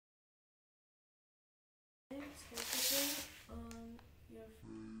Focusing on your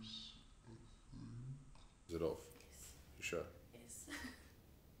face. Is it off? Yes. You sure? Yes.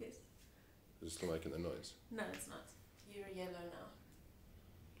 Yes. Is it still making the noise? No, it's not. You're yellow now.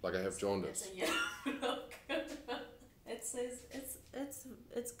 Like I have jaundice. It's a yellow look. It says it's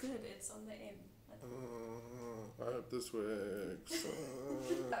good. It's on the end. I hope this works.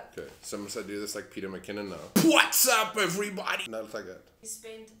 Okay, so must I do this like Peter McKinnon now? What's up, everybody? No, it's like that. You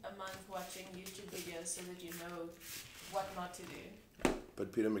spend a month watching YouTube videos so that you know what not to do.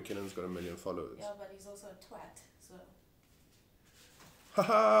 But Peter McKinnon's got 1 million followers. Yeah, but he's also a twat, so.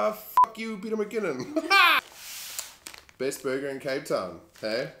 Haha, fuck you, Peter McKinnon. Best burger in Cape Town,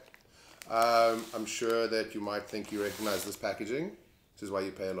 hey? I'm sure that you might think you recognize this packaging. This is why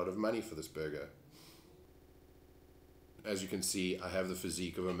you pay a lot of money for this burger. As you can see, I have the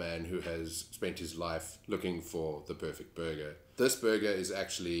physique of a man who has spent his life looking for the perfect burger. This burger is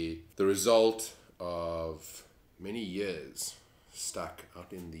actually the result of many years stuck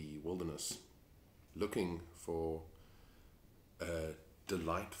out in the wilderness looking for a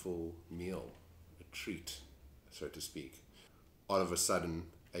delightful meal, a treat, so to speak. All of a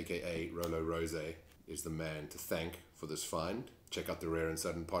sudden, aka Rolo Rose, is the man to thank for this find. Check out the Rare and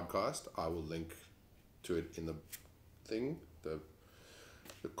Sudden podcast. I will link to it in the thing, the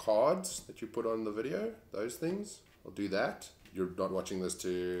cards that you put on the video, those things. I'll do that. You're not watching this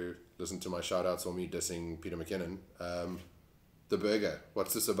to listen to my shout outs or me dissing Peter McKinnon. The burger,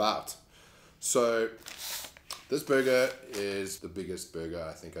 what's this about? So this burger is the biggest burger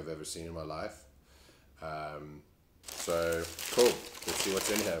I think I've ever seen in my life. So cool, let's see what's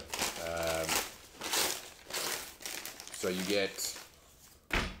in here. So you get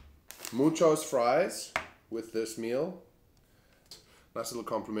muchos fries with this meal. Nice little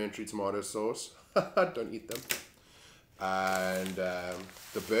complimentary tomato sauce. Don't eat them. And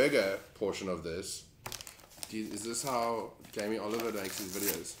the burger portion of this, is this how Jamie Oliver makes his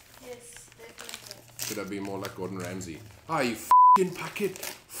videos? Yes, definitely. Should I be more like Gordon Ramsay? Ah, you f***ing packet.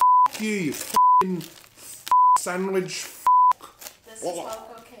 F*** you, you f***ing sandwich. This is how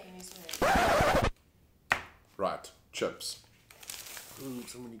cocaine is made. Right, chips.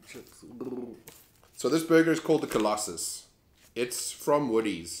 So many chips. So this burger is called the Colossus. It's from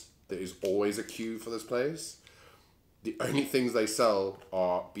Woody's. There is always a queue for this place. The only things they sell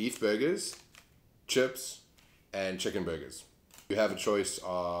are beef burgers, chips, and chicken burgers. You have a choice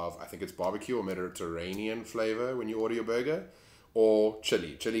of, I think it's barbecue or Mediterranean flavor when you order your burger, or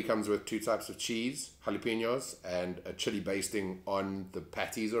chili. Chili comes with 2 types of cheese, jalapenos, and a chili basting on the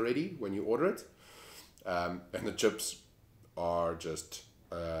patties already when you order it. And the chips are just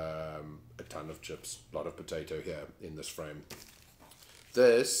a ton of chips, a lot of potato here in this frame.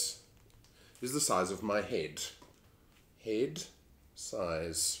 This is the size of my head. Head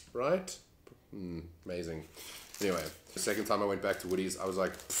size, right? Amazing. Anyway, the second time I went back to Woody's, I was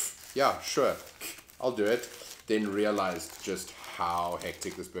like, yeah, sure, I'll do it. Then realized just how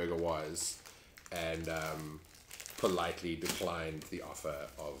hectic this burger was and politely declined the offer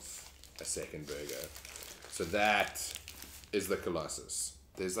of a second burger. So that is the Colossus.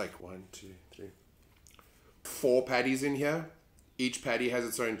 There's like 1, 2, 3, 4 patties in here. Each patty has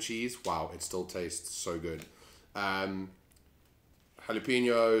its own cheese. Wow, it still tastes so good. Jalapenos,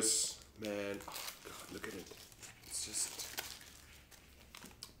 man, oh god, look at it. It's just,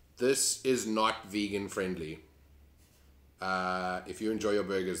 this is not vegan friendly. If you enjoy your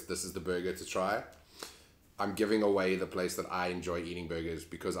burgers, this is the burger to try. I'm giving away the place that I enjoy eating burgers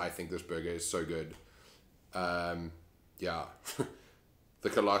because I think this burger is so good. Yeah, the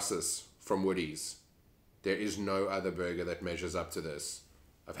Colossus from Woody's. There is no other burger that measures up to this.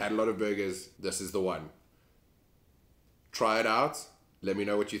 I've had a lot of burgers. This is the one. Try it out. Let me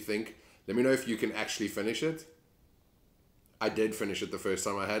know what you think. Let me know if you can actually finish it. I did finish it the first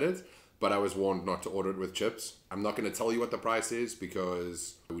time I had it, but I was warned not to order it with chips. I'm not going to tell you what the price is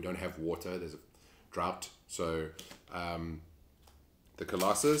because we don't have water. There's a drought. So the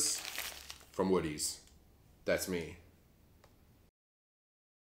Colossus from Woody's. That's me.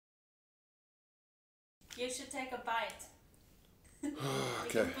 You should take a bite. Okay. You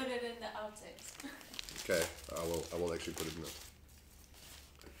can put it in the outtakes. Okay, I will actually put it in there.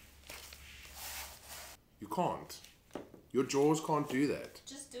 You can't. Your jaws can't do that.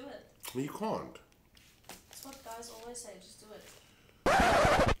 Just do it. You can't. That's what guys always say, just do it.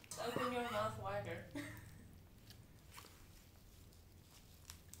 Just open your mouth wider.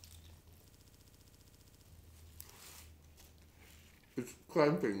 It's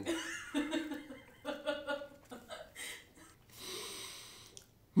cramping.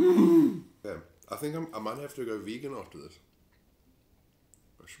 Yeah, I think I might have to go vegan after this.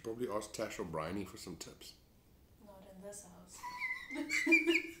 I should probably ask Tash or Bryony for some tips. in this house.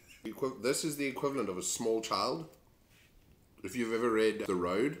 This is the equivalent of a small child. If you've ever read The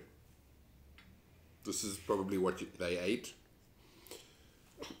Road, this is probably what they ate.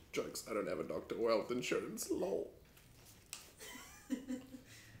 Jokes, I don't have a doctor or health insurance, lol.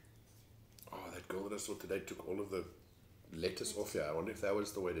 Oh, that girl that I saw today took all of the lettuce off here. I wonder if that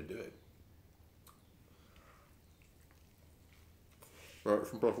was the way to do it. No,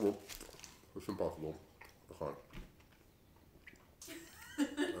 it's impossible. It's impossible. I can't. I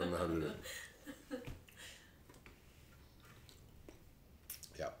don't know how to do it.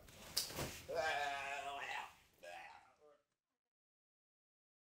 Yeah.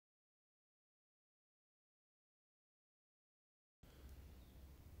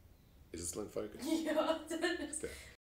 Is it still in focus? Yeah. Okay.